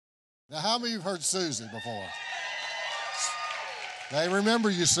Now, how many of you have heard Susie before? They remember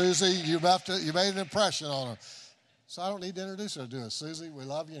you, Susie. You made an impression on her. So I don't need to introduce her, do it. Susie, we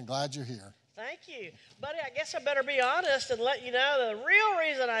love you and glad you're here. Thank you. Buddy, I guess I better be honest and let you know the real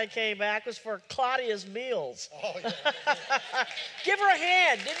reason I came back was for Claudia's meals. Oh, yeah. Give her a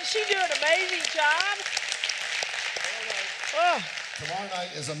hand. Didn't she do an amazing job? Oh. Tomorrow night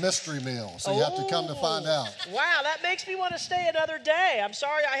is a mystery meal, so you have to come to find out. Wow, that makes me want to stay another day. I'm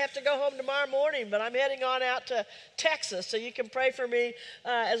sorry I have to go home tomorrow morning, but I'm heading on out to Texas, so you can pray for me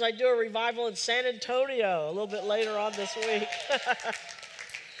as I do a revival in San Antonio a little bit later on this week.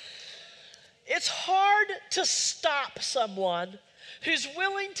 It's hard to stop someone who's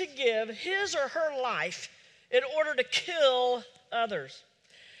willing to give his or her life in order to kill others.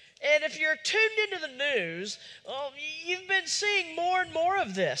 And if you're tuned into the news, you've been seeing more and more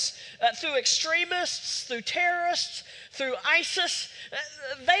of this through extremists, through terrorists, through ISIS.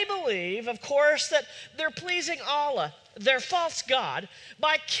 They believe, of course, that they're pleasing Allah, their false god,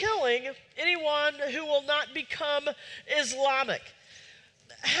 by killing anyone who will not become Islamic.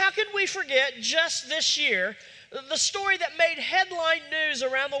 How can we forget just this year the story that made headline news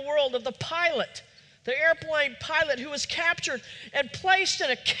around the world of the pilot, the airplane pilot who was captured and placed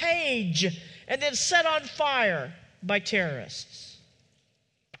in a cage and then set on fire by terrorists?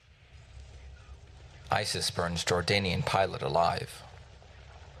 ISIS burns Jordanian pilot alive.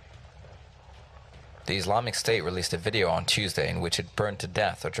 The Islamic State released a video on Tuesday in which it burned to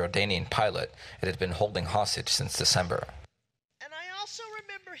death a Jordanian pilot it had been holding hostage since December. And I also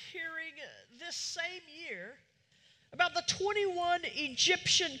remember hearing this same year about the 21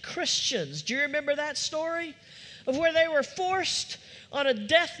 Egyptian Christians. Do you remember that story? Of where they were forced on a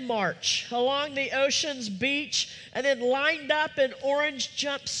death march along the ocean's beach and then lined up in orange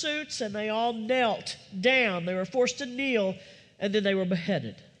jumpsuits and they all knelt down. They were forced to kneel and then they were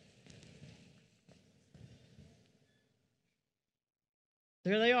beheaded.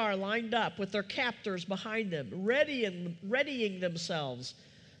 There they are, lined up with their captors behind them, readying themselves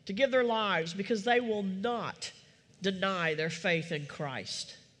to give their lives because they will not deny their faith in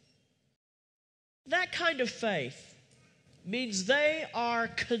Christ. That kind of faith means they are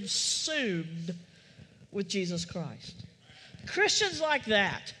consumed with Jesus Christ. Christians like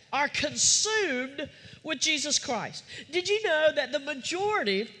that are consumed with Jesus Christ. Did you know that the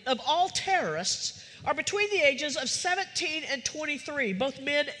majority of all terrorists are between the ages of 17 and 23, both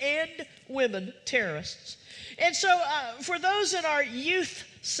men and women terrorists? And so for those in our youth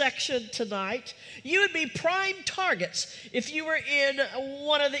section tonight, you would be prime targets if you were in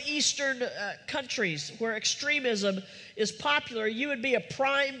one of the eastern countries where extremism is popular. You would be a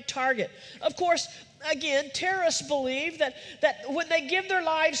prime target. Of course, again, terrorists believe that when they give their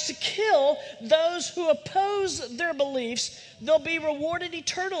lives to kill those who oppose their beliefs, they'll be rewarded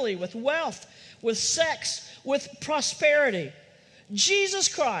eternally with wealth, with sex, with prosperity. Jesus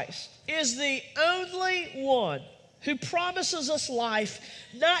Christ is the only one who promises us life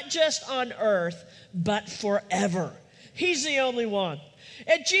not just on earth, but forever. He's the only one.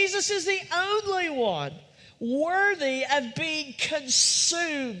 And Jesus is the only one worthy of being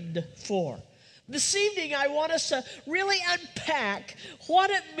consumed for. This evening, I want us to really unpack what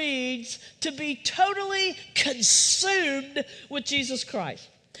it means to be totally consumed with Jesus Christ.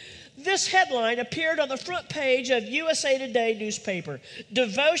 This headline appeared on the front page of USA Today newspaper.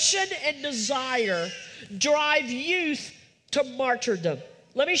 Devotion and desire drive youth to martyrdom.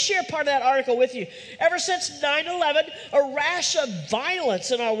 Let me share part of that article with you. Ever since 9/11, a rash of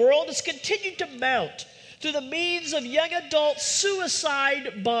violence in our world has continued to mount through the means of young adult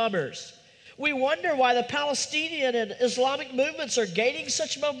suicide bombers. We wonder why the Palestinian and Islamic movements are gaining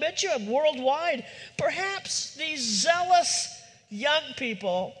such momentum worldwide. Perhaps these zealous young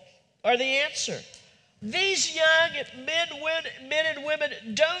people are the answer. These young men and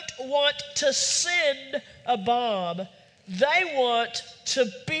women don't want to send a bomb. They want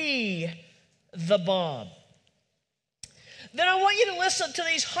to be the bomb. Then I want you to listen to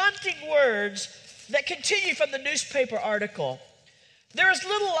these haunting words that continue from the newspaper article. There is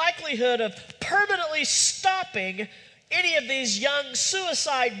little likelihood of permanently stopping any of these young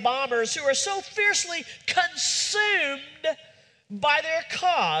suicide bombers who are so fiercely consumed by their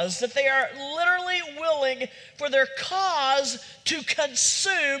cause that they are literally willing for their cause to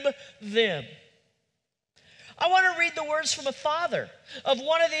consume them. I want to read the words from a father of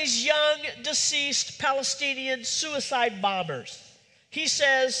one of these young deceased Palestinian suicide bombers. He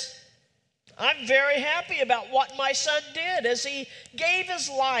says, "I'm very happy about what my son did as he gave his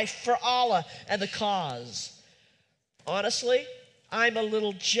life for Allah and the cause. Honestly, I'm a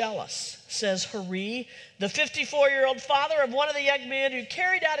little jealous, says Hari, the 54-year-old father of one of the young men who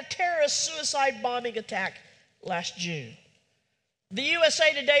carried out a terrorist suicide bombing attack last June. The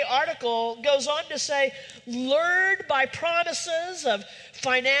USA Today article goes on to say, lured by promises of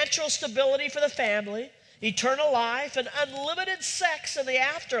financial stability for the family, eternal life, and unlimited sex in the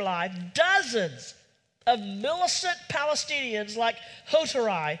afterlife, dozens of militant Palestinians like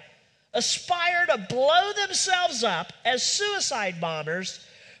Hotari aspire to blow themselves up as suicide bombers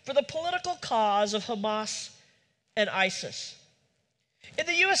for the political cause of Hamas and ISIS. In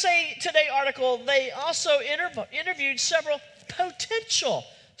the USA Today article, they also interviewed several potential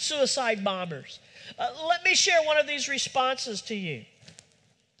suicide bombers. Let me share one of these responses to you.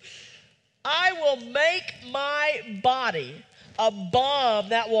 I will make my body a bomb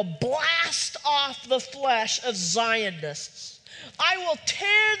that will blast off the flesh of Zionists. I will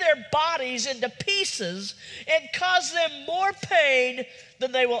tear their bodies into pieces and cause them more pain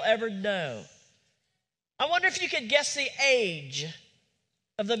than they will ever know. I wonder if you could guess the age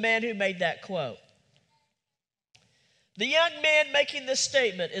of the man who made that quote. The young man making this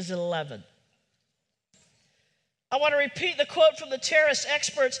statement is 11. I want to repeat the quote from the terrorist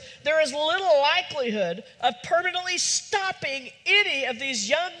experts. There is little likelihood of permanently stopping any of these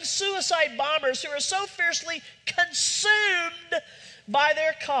young suicide bombers who are so fiercely consumed by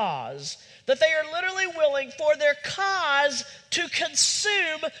their cause that they are literally willing for their cause to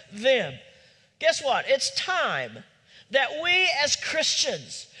consume them. Guess what? It's time that we as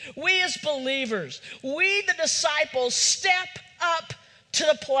Christians, we as believers, we the disciples step up to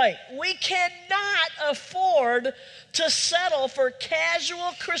the plate. We cannot afford to settle for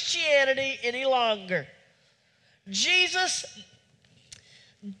casual Christianity any longer. Jesus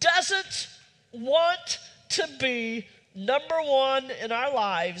doesn't want to be number one in our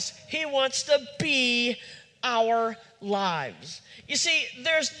lives. He wants to be our lives. You see,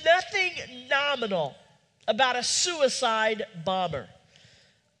 there's nothing nominal about a suicide bomber.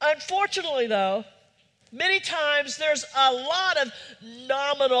 Unfortunately, though, many times there's a lot of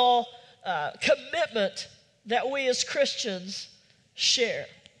nominal commitment that we as Christians share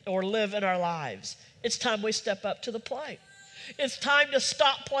or live in our lives. It's time we step up to the plate. It's time to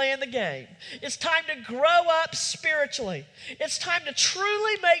stop playing the game. It's time to grow up spiritually. It's time to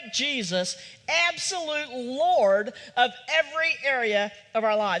truly make Jesus absolute Lord of every area of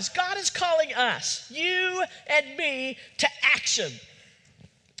our lives. God is calling us, you and me, to action.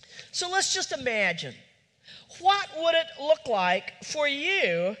 So let's just imagine, what would it look like for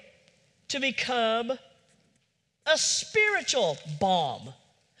you to become a spiritual bomb?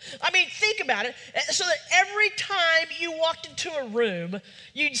 I mean, think about it. So that every time you walked into a room,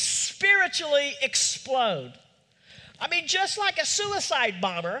 you'd spiritually explode. I mean, just like a suicide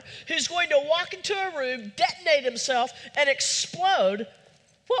bomber who's going to walk into a room, detonate himself, and explode,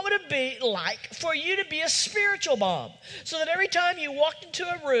 what would it be like for you to be a spiritual bomb? So that every time you walked into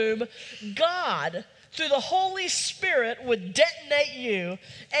a room, God, through the Holy Spirit, would detonate you,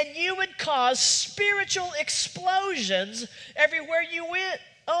 and you would cause spiritual explosions everywhere you went.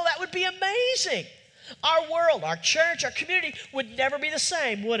 Oh, that would be amazing. Our world, our church, our community would never be the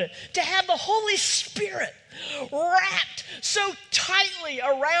same, would it? To have the Holy Spirit wrapped so tightly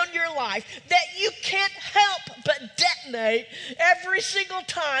around your life that you can't help but detonate every single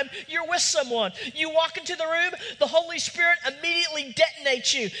time you're with someone. You walk into the room, the Holy Spirit immediately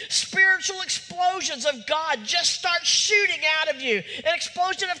detonates you. Spiritual explosions of God just start shooting out of you. An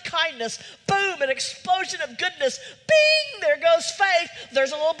explosion of kindness, boom, an explosion of goodness, bing, there goes faith.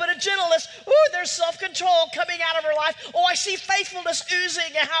 There's a little bit of gentleness. Ooh, there's self-control coming out of her life. Oh, I see faithfulness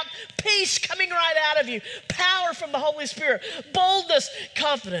oozing out, peace coming right out of you. Power from the Holy Spirit, boldness,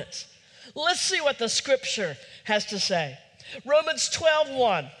 confidence. Let's see what the scripture has to say. Romans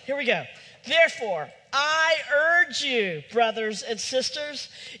 12:1. Here we go. Therefore, I urge you, brothers and sisters,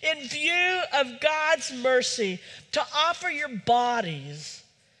 in view of God's mercy, to offer your bodies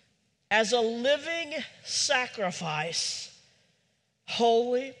as a living sacrifice,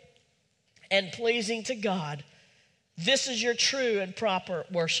 holy and pleasing to God. This is your true and proper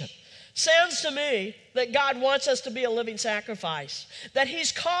worship. Sounds to me that God wants us to be a living sacrifice, that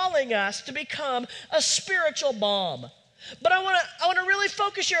He's calling us to become a spiritual bomb. But I want to really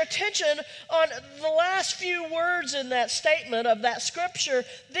focus your attention on the last few words in that statement of that scripture.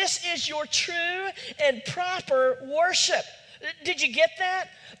 This is your true and proper worship. Did you get that?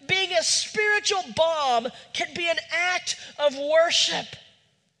 Being a spiritual bomb can be an act of worship.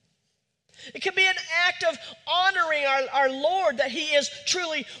 It can be an act of honoring our Lord, that He is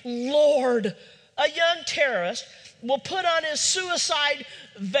truly Lord. A young terrorist will put on his suicide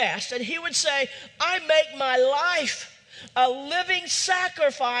vest and he would say, I make my life a living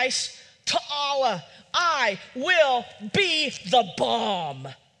sacrifice to Allah. I will be the balm.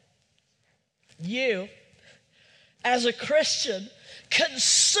 You, as a Christian,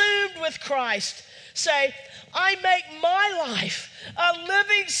 consumed with Christ, say, I make my life a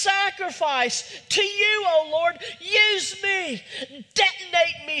living sacrifice to you, O Lord. Use me.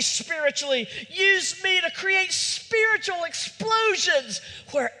 Detonate me spiritually. Use me to create spiritual explosions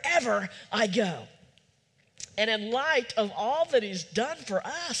wherever I go. And in light of all that he's done for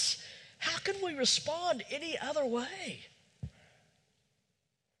us, how can we respond any other way?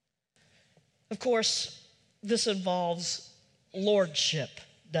 Of course, this involves lordship,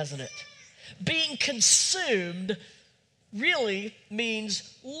 doesn't it? Being consumed really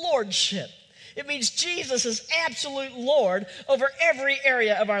means lordship. It means Jesus is absolute Lord over every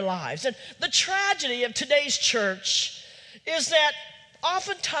area of our lives. And the tragedy of today's church is that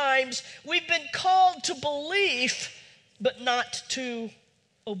oftentimes we've been called to belief, but not to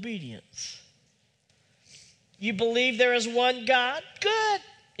obedience. You believe there is one God? Good.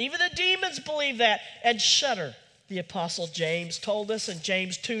 Even the demons believe that and shudder. The Apostle James told us in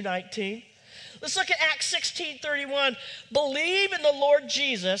James 2:19. Let's look at Acts 16:31. Believe in the Lord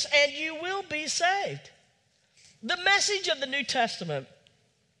Jesus and you will be saved. The message of the New Testament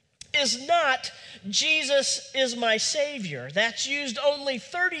is not Jesus is my Savior. That's used only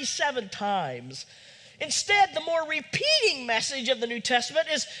 37 times. Instead, the more repeating message of the New Testament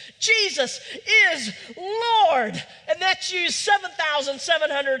is Jesus is Lord. And that's used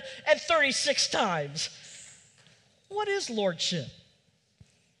 7,736 times. What is lordship?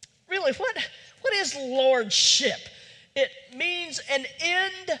 Really, what is lordship? It means an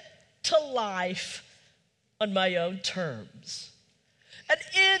end to life on my own terms. An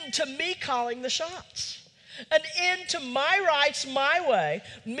end to me calling the shots. An end to my rights, my way,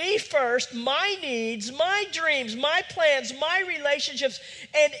 me first, my needs, my dreams, my plans, my relationships,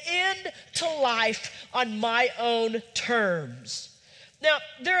 an end to life on my own terms. Now,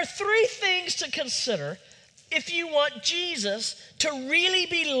 there are three things to consider if you want Jesus to really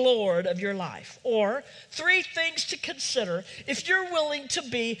be Lord of your life, or three things to consider if you're willing to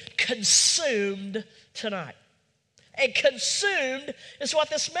be consumed tonight. And consumed is what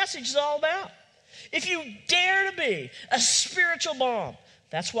this message is all about. If you dare to be a spiritual bomb,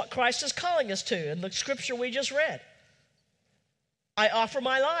 that's what Christ is calling us to in the scripture we just read. I offer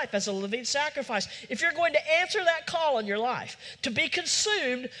my life as a living sacrifice. If you're going to answer that call in your life to be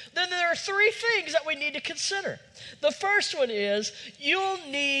consumed, then there are three things that we need to consider. The first one is you'll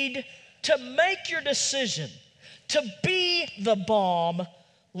need to make your decision to be the balm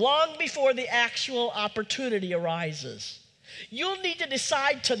long before the actual opportunity arises. You'll need to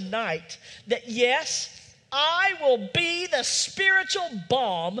decide tonight that yes, I will be the spiritual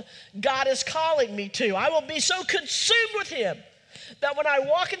balm God is calling me to. I will be so consumed with him that when I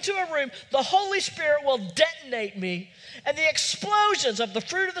walk into a room, the Holy Spirit will detonate me, and the explosions of the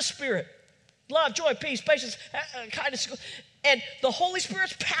fruit of the Spirit, love, joy, peace, patience, kindness, and the Holy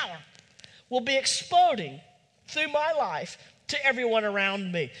Spirit's power will be exploding through my life to everyone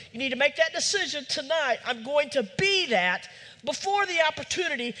around me. You need to make that decision tonight. I'm going to be that before the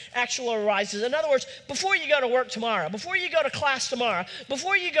opportunity actually arises. In other words, before you go to work tomorrow, before you go to class tomorrow,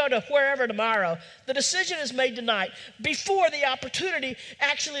 before you go to wherever tomorrow, the decision is made tonight before the opportunity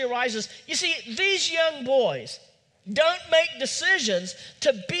actually arises. You see, these young boys don't make decisions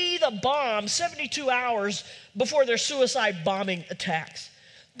to be the bomb 72 hours before their suicide bombing attacks.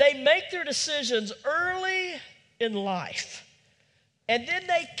 They make their decisions early in life, and then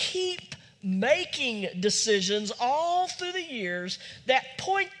they keep making decisions all through the years that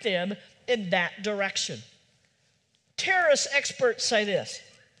point them in that direction. Terrorist experts say this: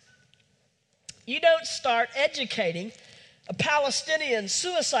 you don't start educating a Palestinian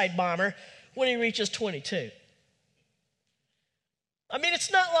suicide bomber when he reaches 22. I mean,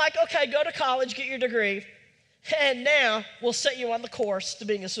 it's not like, okay, go to college, get your degree, and now we'll set you on the course to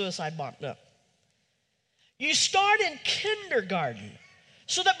being a suicide bomber. No. You start in kindergarten,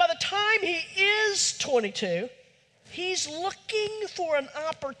 so that by the time he is 22, he's looking for an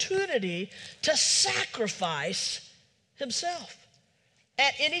opportunity to sacrifice himself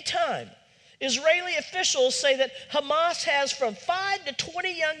at any time. Israeli officials say that Hamas has from 5 to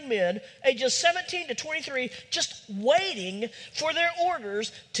 20 young men, ages 17 to 23, just waiting for their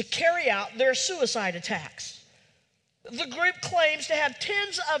orders to carry out their suicide attacks. The group claims to have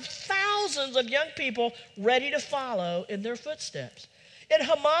tens of thousands of young people ready to follow in their footsteps. In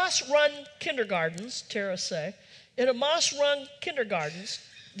Hamas-run kindergartens, terrorists say, in Hamas-run kindergartens,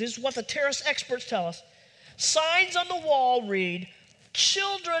 this is what the terrorist experts tell us, signs on the wall read,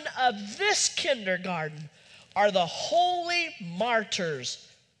 "Children of this kindergarten are the holy martyrs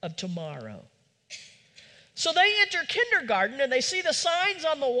of tomorrow. So they enter kindergarten and they see the signs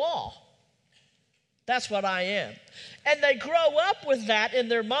on the wall. That's what I am. And they grow up with that in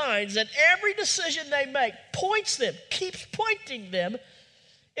their minds, and every decision they make points them, keeps pointing them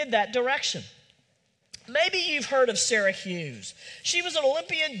in that direction. Maybe you've heard of Sarah Hughes. She was an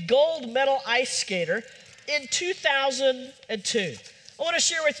Olympian gold medal ice skater in 2002. I want to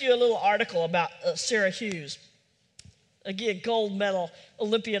share with you a little article about Sarah Hughes. Again, gold medal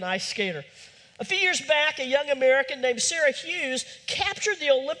Olympian ice skater. A few years back, a young American named Sarah Hughes captured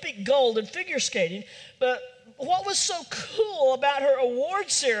the Olympic gold in figure skating, but what was so cool about her award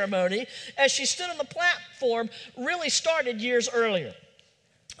ceremony as she stood on the platform really started years earlier.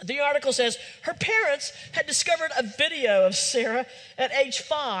 The article says her parents had discovered a video of Sarah at age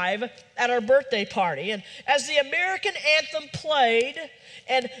 5 at her birthday party. And as the American anthem played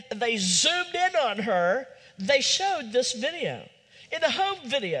and they zoomed in on her, they showed this video. In the home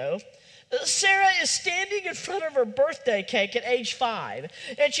video, Sarah is standing in front of her birthday cake at age 5,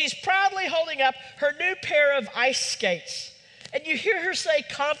 and she's proudly holding up her new pair of ice skates. And you hear her say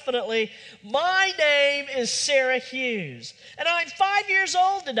confidently, "My name is Sarah Hughes, and I'm 5 years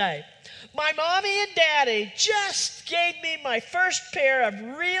old today. My mommy and daddy just gave me my first pair of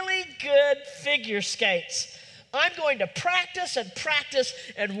really good figure skates. I'm going to practice and practice,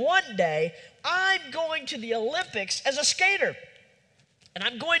 and one day I'm going to the Olympics as a skater. And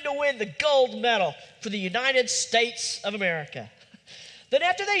I'm going to win the gold medal for the United States of America." Then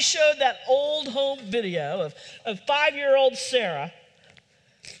after they showed that old home video of 5-year-old Sarah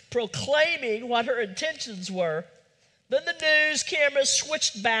proclaiming what her intentions were, then the news cameras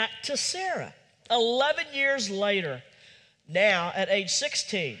switched back to Sarah 11 years later. Now, at age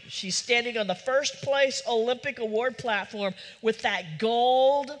 16, she's standing on the first place Olympic award platform with that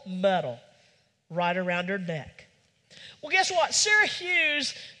gold medal right around her neck. Well, guess what? Sarah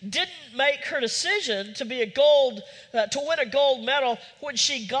Hughes didn't make her decision to win a gold medal when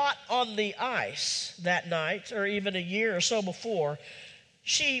she got on the ice that night, or even a year or so before.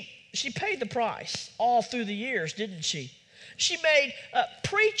 She paid the price all through the years, didn't she? She made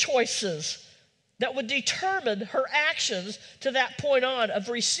pre-choices that would determine her actions to that point on of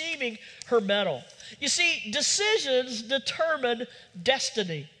receiving her medal. You see, decisions determine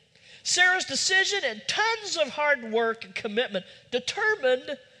destiny. Sarah's decision and tons of hard work and commitment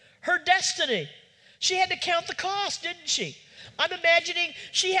determined her destiny. She had to count the cost, didn't she? I'm imagining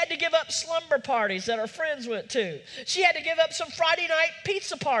she had to give up slumber parties that her friends went to. She had to give up some Friday night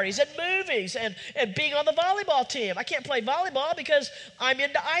pizza parties and movies and being on the volleyball team. I can't play volleyball because I'm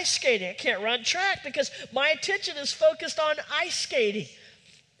into ice skating. I can't run track because my attention is focused on ice skating.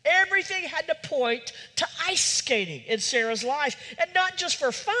 Everything had to point to ice skating in Sarah's life. And not just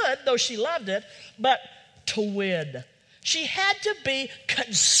for fun, though she loved it, but to win. She had to be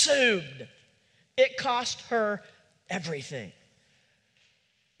consumed. It cost her everything.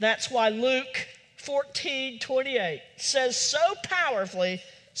 That's why Luke 14:28 says so powerfully,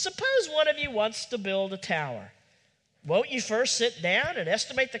 "Suppose one of you wants to build a tower. Won't you first sit down and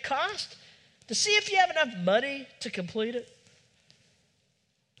estimate the cost to see if you have enough money to complete it?"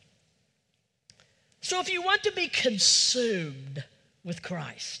 So if you want to be consumed with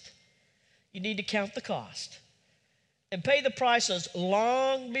Christ, you need to count the cost and pay the prices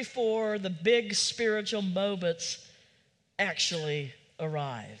long before the big spiritual moments actually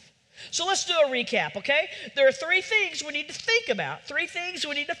arrive. So let's do a recap, okay? There are 3 things we need to think about, 3 things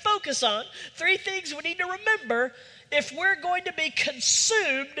we need to focus on, 3 things we need to remember if we're going to be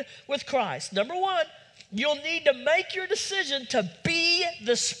consumed with Christ. Number 1, you'll need to make your decision to be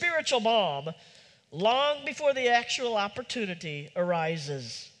the spiritual mom long before the actual opportunity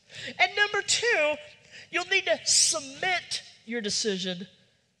arises. And number 2, you'll need to cement your decision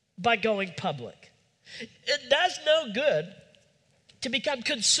by going public. It does no good to become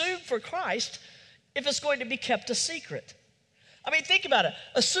consumed for Christ if it's going to be kept a secret. I mean, think about it.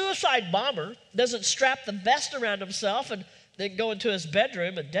 A suicide bomber doesn't strap the vest around himself and then go into his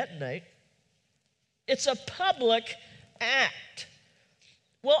bedroom and detonate. It's a public act.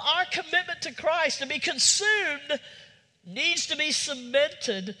 Well, our commitment to Christ to be consumed needs to be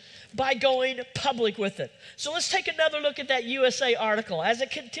cemented by going public with it. So let's take another look at that USA article. As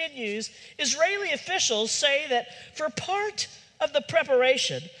it continues, Israeli officials say that for part of the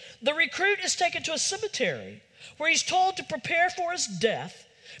preparation, the recruit is taken to a cemetery where he's told to prepare for his death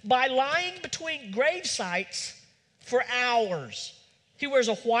by lying between grave sites for hours. He wears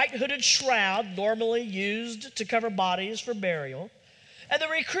a white hooded shroud normally used to cover bodies for burial. And the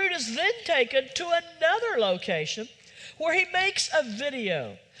recruit is then taken to another location where he makes a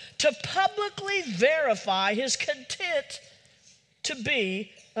video to publicly verify his consent to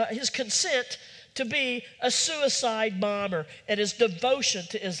be a suicide bomber and his devotion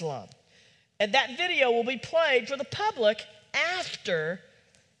to Islam. And that video will be played for the public after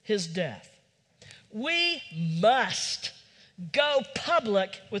his death. We must go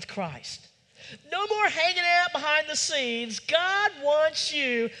public with Christ. No more hanging out behind the scenes. God wants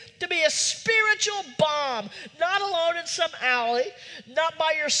you to be a spiritual bomb, not alone in some alley, not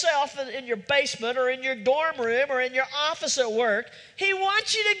by yourself in your basement or in your dorm room or in your office at work. He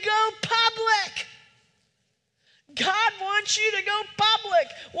wants you to go public. God wants you to go public.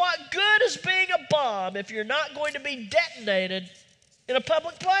 What good is being a bomb if you're not going to be detonated in a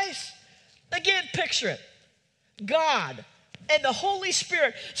public place? Again, picture it. God and the Holy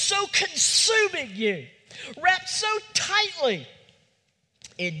Spirit so consuming you, wrapped so tightly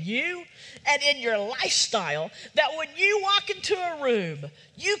in you and in your lifestyle that when you walk into a room,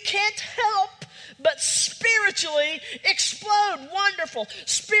 you can't help but spiritually explode. Wonderful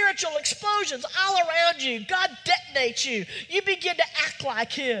spiritual explosions all around you. God detonates you. You begin to act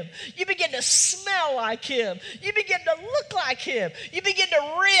like Him. You begin to smell like Him. You begin to look like Him. You begin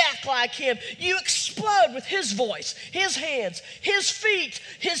to react like Him. You explode with His voice, His hands, His feet,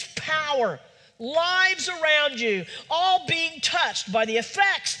 His power. Lives around you, all being touched by the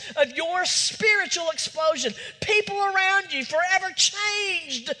effects of your spiritual explosion. People around you forever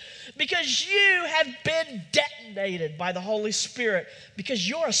changed because you have been detonated by the Holy Spirit, because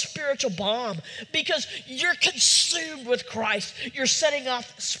you're a spiritual bomb, because you're consumed with Christ. You're setting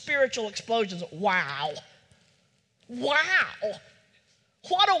off spiritual explosions. Wow. Wow.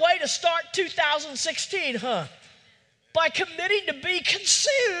 What a way to start 2016, huh? By committing to be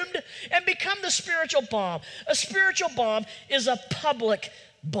consumed and become the spiritual bomb. A spiritual bomb is a public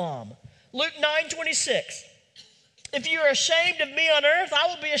bomb. Luke 9:26. If you are ashamed of me on earth, I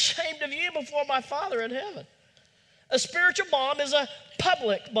will be ashamed of you before my Father in heaven. A spiritual bomb is a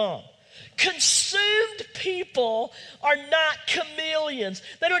public bomb. Consumed people are not chameleons.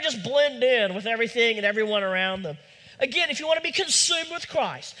 They don't just blend in with everything and everyone around them. Again, if you want to be consumed with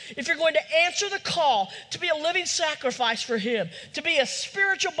Christ, if you're going to answer the call to be a living sacrifice for Him, to be a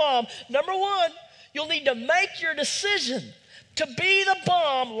spiritual bomb, number one, you'll need to make your decision to be the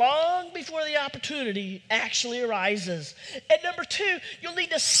bomb long before the opportunity actually arises. And number two, you'll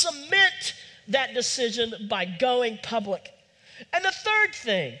need to cement that decision by going public. And the third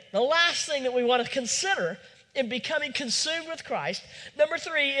thing, the last thing that we want to consider in becoming consumed with Christ, number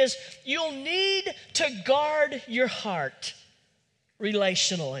three, is you'll need to guard your heart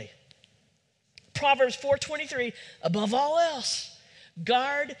relationally. Proverbs 4:23, above all else,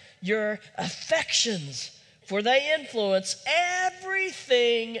 guard your affections, for they influence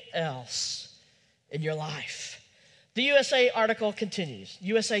everything else in your life. The USA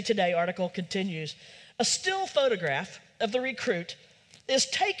Today article continues. A still photograph of the recruit is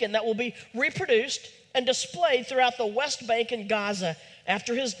taken that will be reproduced and displayed throughout the West Bank and Gaza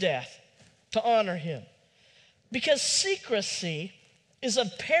after his death to honor him. Because secrecy is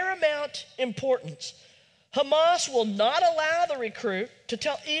of paramount importance, Hamas will not allow the recruit to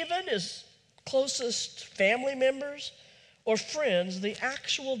tell even his closest family members or friends the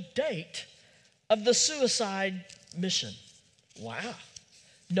actual date of the suicide mission. Wow.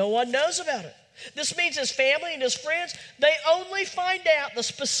 No one knows about it. This means his family and his friends, they only find out the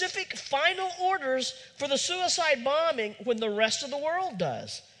specific final orders for the suicide bombing when the rest of the world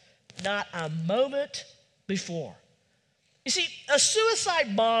does, not a moment before. You see, a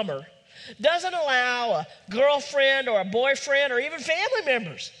suicide bomber doesn't allow a girlfriend or a boyfriend or even family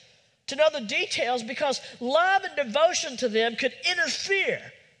members to know the details because love and devotion to them could interfere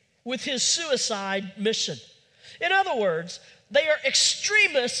with his suicide mission. In other words, they are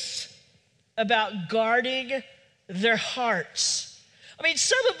extremists about guarding their hearts. I mean,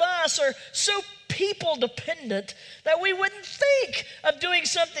 some of us are so people dependent that we wouldn't think of doing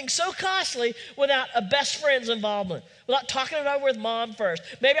something so costly without a best friend's involvement, without talking it over with mom first.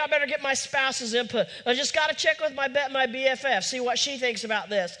 Maybe I better get my spouse's input. I just got to check with my BFF, see what she thinks about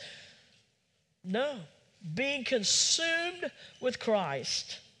this. No, being consumed with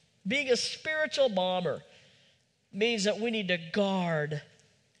Christ, being a spiritual bomber, means that we need to guard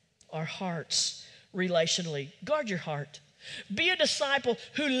our hearts relationally. Guard your heart. Be a disciple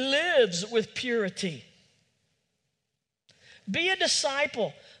who lives with purity. Be a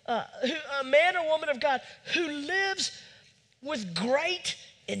disciple, a man or woman of God who lives with great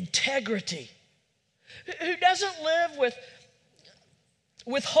integrity, who doesn't live with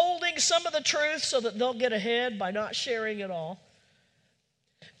withholding some of the truth so that they'll get ahead by not sharing it all.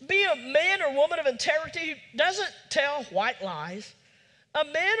 Be a man or woman of integrity who doesn't tell white lies. A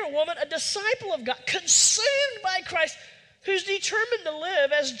man or woman, a disciple of God, consumed by Christ, who's determined to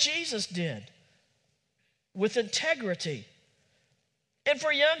live as Jesus did, with integrity. And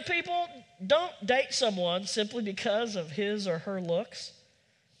for young people, don't date someone simply because of his or her looks.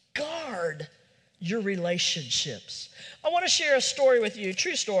 Guard your relationships. I want to share a story with you,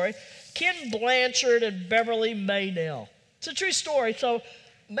 true story. Ken Blanchard and Beverly Maynell. It's a true story, so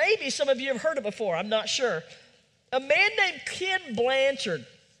maybe some of you have heard it before, I'm not sure. A man named Ken Blanchard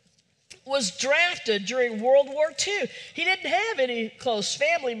was drafted during World War II. He didn't have any close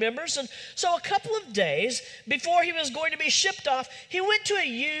family members, and so a couple of days before he was going to be shipped off, he went to a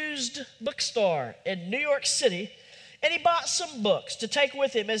used bookstore in New York City, and he bought some books to take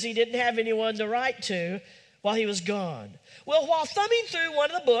with him as he didn't have anyone to write to while he was gone. Well, while thumbing through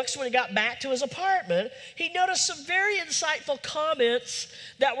one of the books when he got back to his apartment, he noticed some very insightful comments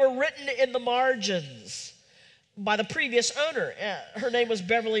that were written in the margins by the previous owner. Her name was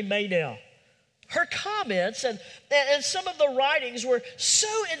Beverly Maynell. Her comments and some of the writings were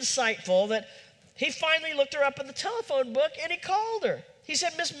so insightful that he finally looked her up in the telephone book and he called her. He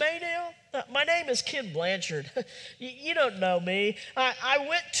said, "Miss Maynell, my name is Ken Blanchard. You don't know me. I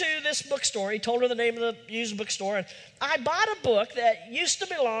went to this bookstore." He told her the name of the used bookstore. "And I bought a book that used to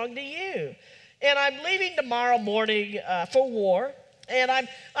belong to you. And I'm leaving tomorrow morning for war. And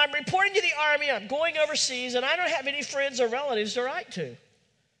I'm reporting to the Army. I'm going overseas. And I don't have any friends or relatives to write to.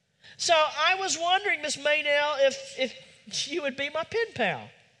 So I was wondering, Miss Maynell, if you would be my pen pal."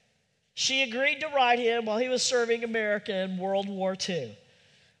 She agreed to write him while he was serving America in World War II.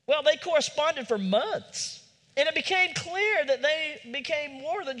 Well, they corresponded for months, and it became clear that they became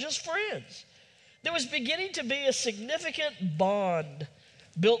more than just friends. There was beginning to be a significant bond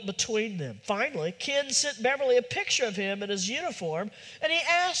built between them. Finally, Ken sent Beverly a picture of him in his uniform, and he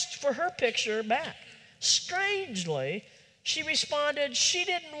asked for her picture back. Strangely, she responded she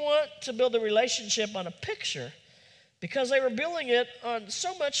didn't want to build a relationship on a picture because they were building it on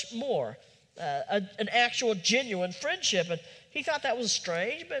so much more, an actual genuine friendship. And he thought that was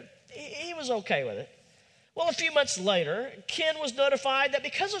strange, but he was okay with it. Well, a few months later, Ken was notified that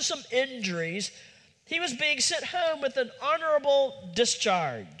because of some injuries, he was being sent home with an honorable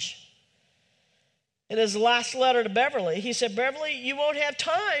discharge. In his last letter to Beverly, he said, "Beverly, you won't have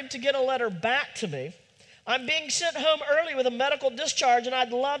time to get a letter back to me. I'm being sent home early with a medical discharge, and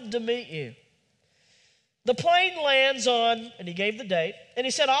I'd love to meet you." The plane lands on, and he gave the date, and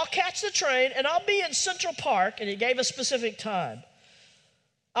he said, "I'll catch the train, and I'll be in Central Park," and he gave a specific time.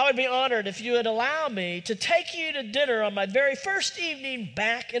 "I would be honored if you would allow me to take you to dinner on my very first evening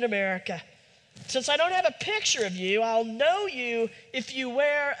back in America. Since I don't have a picture of you, I'll know you if you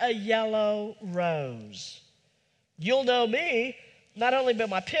wear a yellow rose. You'll know me, not only by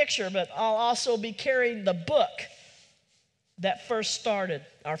my picture, but I'll also be carrying the book that first started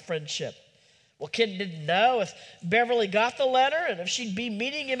our friendship." Well, Ken didn't know if Beverly got the letter and if she'd be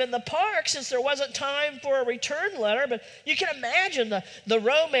meeting him in the park since there wasn't time for a return letter. But you can imagine the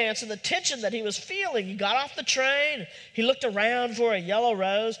romance and the tension that he was feeling. He got off the train. He looked around for a yellow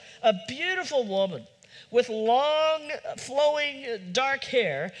rose. A beautiful woman with long, flowing dark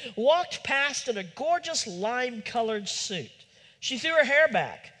hair walked past in a gorgeous lime-colored suit. She threw her hair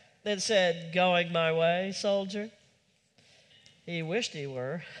back, then said, "Going my way, soldier?" He wished he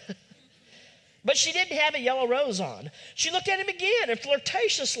were. But she didn't have a yellow rose on. She looked at him again and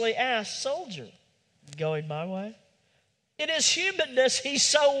flirtatiously asked, "Soldier, going my way?" In his humanness, he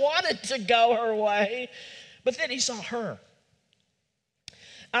so wanted to go her way. But then he saw her.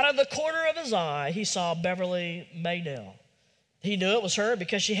 Out of the corner of his eye, he saw Beverly Maynell. He knew it was her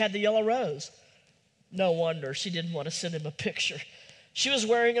because she had the yellow rose. No wonder she didn't want to send him a picture. She was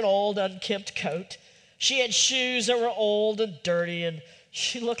wearing an old, unkempt coat. She had shoes that were old and dirty, and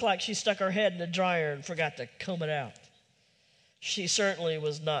she looked like she stuck her head in the dryer and forgot to comb it out. She certainly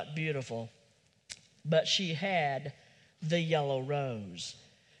was not beautiful, but she had the yellow rose.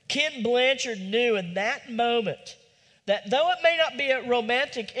 Ken Blanchard knew in that moment that though it may not be a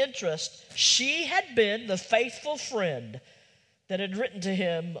romantic interest, she had been the faithful friend that had written to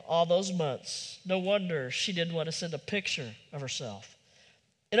him all those months. No wonder she didn't want to send a picture of herself.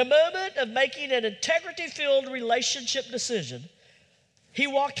 In a moment of making an integrity-filled relationship decision, he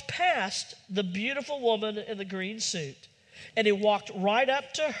walked past the beautiful woman in the green suit, and he walked right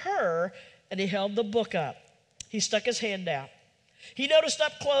up to her, and he held the book up. He stuck his hand out. He noticed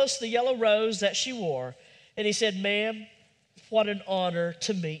up close the yellow rose that she wore, and he said, "Ma'am, what an honor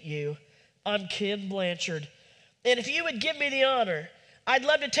to meet you. I'm Ken Blanchard, and if you would give me the honor, I'd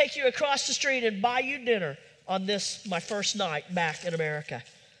love to take you across the street and buy you dinner on this, my first night back in America."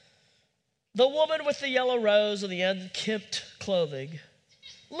 The woman with the yellow rose and the unkempt clothing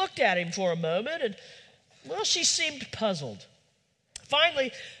looked at him for a moment and, well, she seemed puzzled.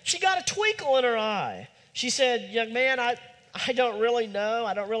 Finally, she got a twinkle in her eye. She said, young man, I don't really know.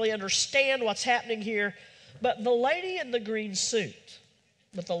 I don't really understand what's happening here. But the lady in the green suit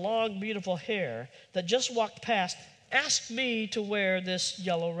with the long, beautiful hair that just walked past asked me to wear this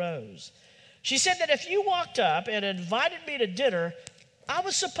yellow rose. She said that if you walked up and invited me to dinner, I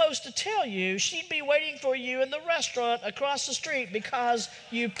was supposed to tell you she'd be waiting for you in the restaurant across the street because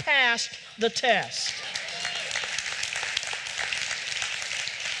you passed the test.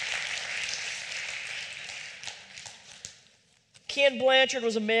 Ken Blanchard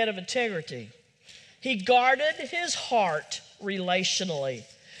was a man of integrity. He guarded his heart relationally.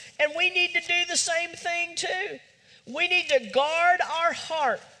 And we need to do the same thing too. We need to guard our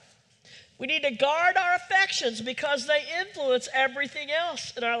heart. We need to guard our affections because they influence everything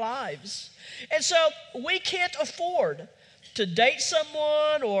else in our lives. And so we can't afford to date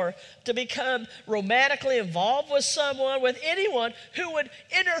someone or to become romantically involved with someone, with anyone who would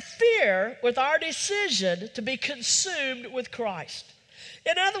interfere with our decision to be consumed with Christ.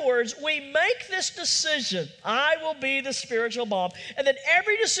 In other words, we make this decision, I will be the spiritual mom, and then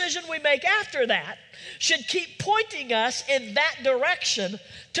every decision we make after that should keep pointing us in that direction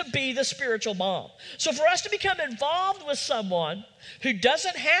to be the spiritual mom. So for us to become involved with someone who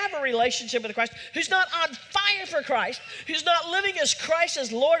doesn't have a relationship with Christ, who's not on fire for Christ, who's not living as Christ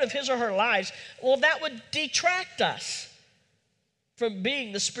as Lord of his or her lives, well, that would detract us from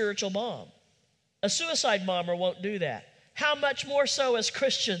being the spiritual mom. A suicide bomber won't do that. How much more so as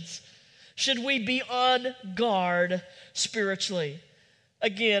Christians should we be on guard spiritually?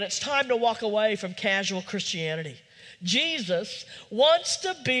 Again, it's time to walk away from casual Christianity. Jesus wants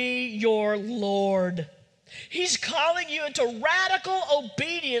to be your Lord. He's calling you into radical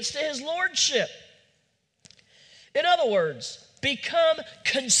obedience to his lordship. In other words, become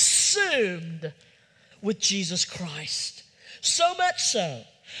consumed with Jesus Christ. So much so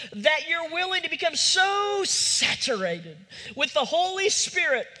that you're willing to become so saturated with the Holy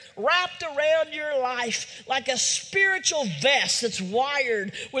Spirit wrapped around your life like a spiritual vest that's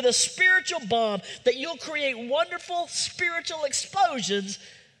wired with a spiritual bomb that you'll create wonderful spiritual explosions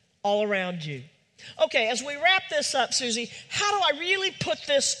all around you. Okay, as we wrap this up, Susie, how do I really put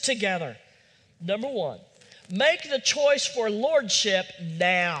this together? Number one, make the choice for lordship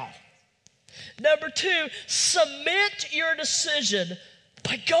now. Number two, submit your decision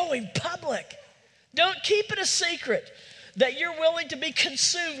by going public. Don't keep it a secret that you're willing to be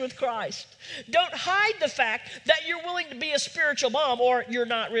consumed with Christ. Don't hide the fact that you're willing to be a spiritual mom or you're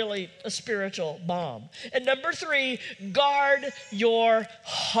not really a spiritual mom. And number three, guard your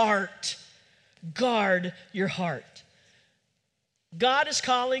heart. Guard your heart. God is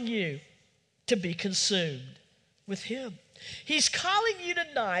calling you to be consumed with him. He's calling you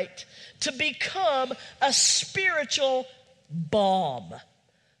tonight to become a spiritual bomb,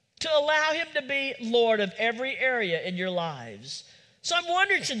 to allow him to be Lord of every area in your lives. So I'm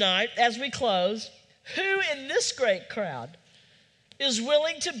wondering tonight, as we close, who in this great crowd is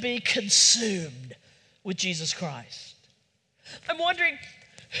willing to be consumed with Jesus Christ? I'm wondering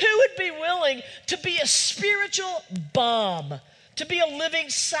who would be willing to be a spiritual bomb, to be a living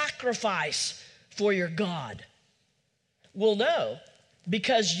sacrifice for your God? We'll know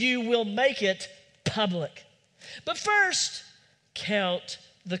because you will make it public. But first, count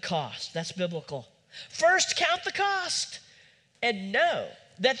the cost. That's biblical. First, count the cost and know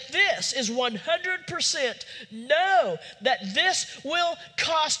that this is 100%. Know that this will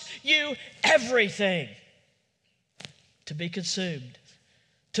cost you everything to be consumed,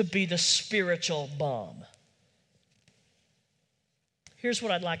 to be the spiritual bomb. Here's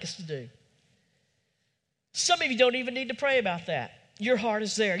what I'd like us to do. Some of you don't even need to pray about that. Your heart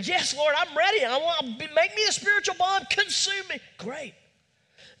is there. Yes, Lord, I'm ready. I want to make me a spiritual bomb. Consume me. Great.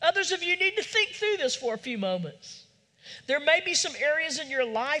 Others of you need to think through this for a few moments. There may be some areas in your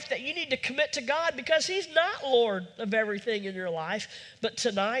life that you need to commit to God because he's not Lord of everything in your life. But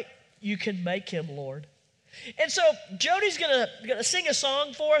tonight, you can make him Lord. And so Jody's gonna sing a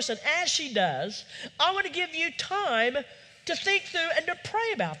song for us, and as she does, I want to give you time to think through and to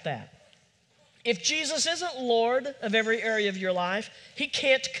pray about that. If Jesus isn't Lord of every area of your life, he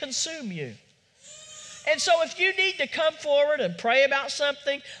can't consume you. And so if you need to come forward and pray about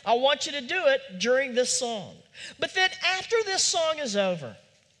something, I want you to do it during this song. But then after this song is over,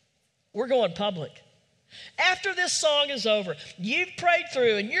 we're going public. After this song is over, you've prayed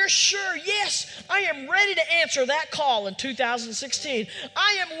through and you're sure, yes, I am ready to answer that call in 2016.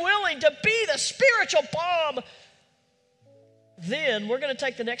 I am willing to be the spiritual bomb. Then we're going to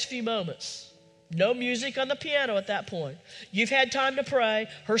take the next few moments. No music on the piano at that point. You've had time to pray.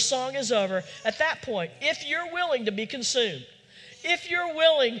 Her song is over. At that point, if you're willing to be consumed, if you're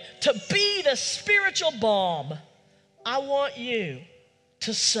willing to be the spiritual bomb, I want you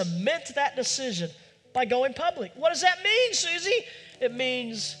to cement that decision by going public. What does that mean, Susie? It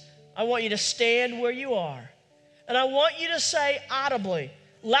means I want you to stand where you are. And I want you to say audibly,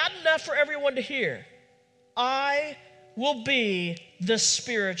 loud enough for everyone to hear, I will be the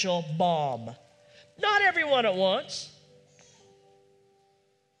spiritual bomb. Not everyone at once.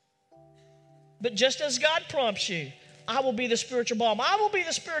 But just as God prompts you, I will be the spiritual bomb. I will be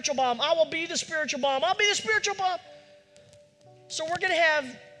the spiritual bomb. I will be the spiritual bomb. I'll be the spiritual bomb. So we're going to have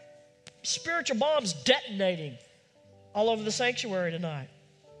spiritual bombs detonating all over the sanctuary tonight.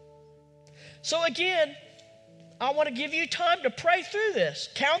 So again, I want to give you time to pray through this.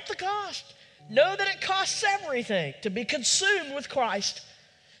 Count the cost. Know that it costs everything to be consumed with Christ.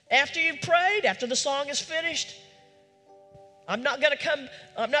 After you've prayed, after the song is finished, I'm not going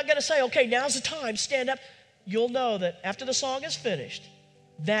to say, okay, now's the time, stand up. You'll know that after the song is finished,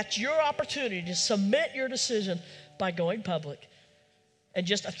 that's your opportunity to submit your decision by going public. And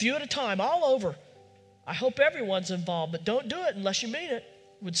just a few at a time, all over. I hope everyone's involved, but don't do it unless you mean it.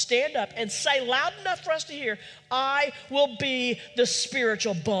 Would stand up and say loud enough for us to hear, I will be the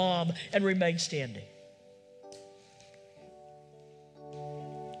spiritual bomb, and remain standing.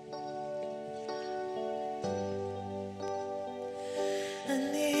 I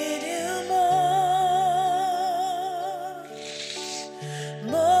need you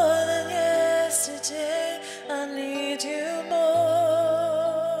more than yesterday. I need you more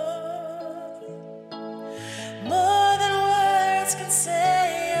than words can say.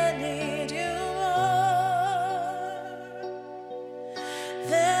 I need you more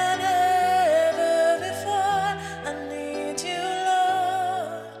than ever before. I need you,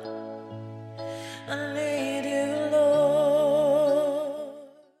 Lord. I need you, Lord.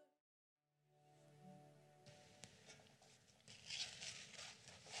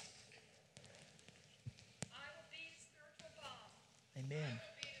 Amen.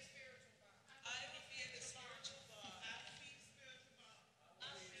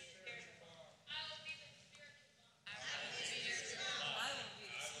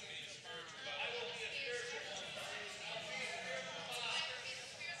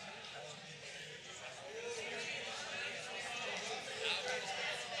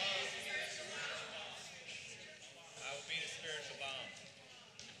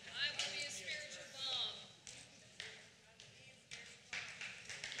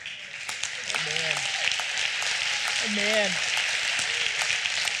 Amen.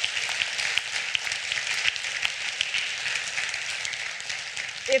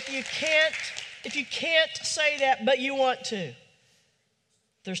 If you can't say that, but you want to,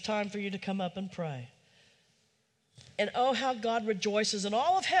 there's time for you to come up and pray. And oh, how God rejoices and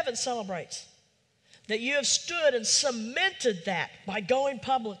all of heaven celebrates that you have stood and cemented that by going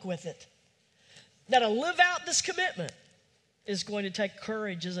public with it. Now, to live out this commitment is going to take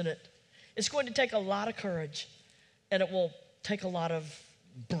courage, isn't it? It's going to take a lot of courage. And it will take a lot of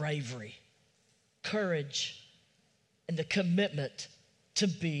bravery, courage, and the commitment to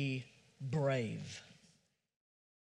be brave.